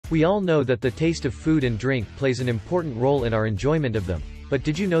We all know that the taste of food and drink plays an important role in our enjoyment of them, but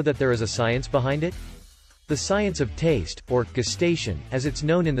did you know that there is a science behind it? The science of taste, or gustation, as it's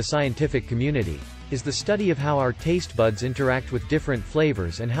known in the scientific community, is the study of how our taste buds interact with different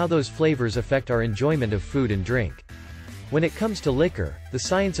flavors and how those flavors affect our enjoyment of food and drink. When it comes to liquor, the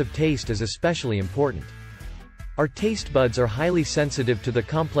science of taste is especially important. Our taste buds are highly sensitive to the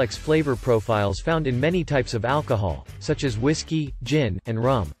complex flavor profiles found in many types of alcohol, such as whiskey, gin, and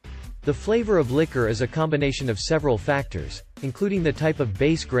rum. The flavor of liquor is a combination of several factors, including the type of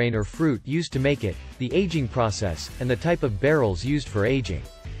base grain or fruit used to make it, the aging process, and the type of barrels used for aging.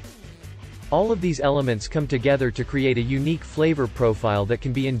 All of these elements come together to create a unique flavor profile that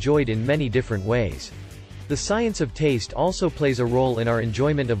can be enjoyed in many different ways. The science of taste also plays a role in our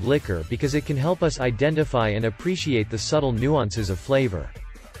enjoyment of liquor because it can help us identify and appreciate the subtle nuances of flavor.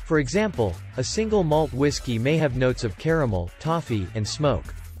 For example, a single malt whiskey may have notes of caramel, toffee, and smoke.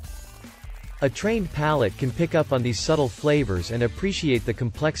 A trained palate can pick up on these subtle flavors and appreciate the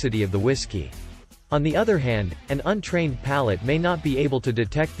complexity of the whiskey. On the other hand, an untrained palate may not be able to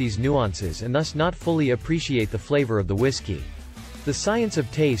detect these nuances and thus not fully appreciate the flavor of the whiskey. The science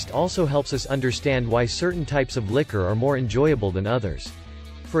of taste also helps us understand why certain types of liquor are more enjoyable than others.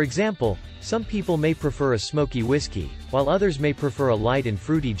 For example, some people may prefer a smoky whiskey, while others may prefer a light and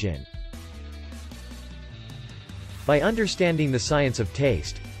fruity gin. By understanding the science of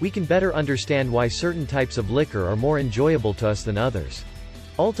taste, we can better understand why certain types of liquor are more enjoyable to us than others.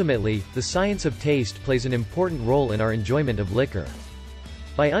 Ultimately, the science of taste plays an important role in our enjoyment of liquor.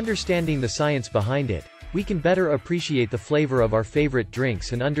 By understanding the science behind it, we can better appreciate the flavor of our favorite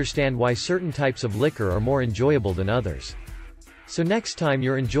drinks and understand why certain types of liquor are more enjoyable than others. So next time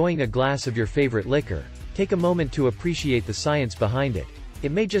you're enjoying a glass of your favorite liquor, take a moment to appreciate the science behind it.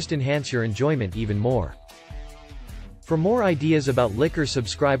 It may just enhance your enjoyment even more. For more ideas about liquor,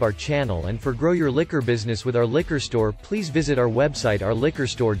 subscribe our channel, and for grow your liquor business with our liquor store, please visit our website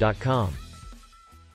ourliquorstore.com.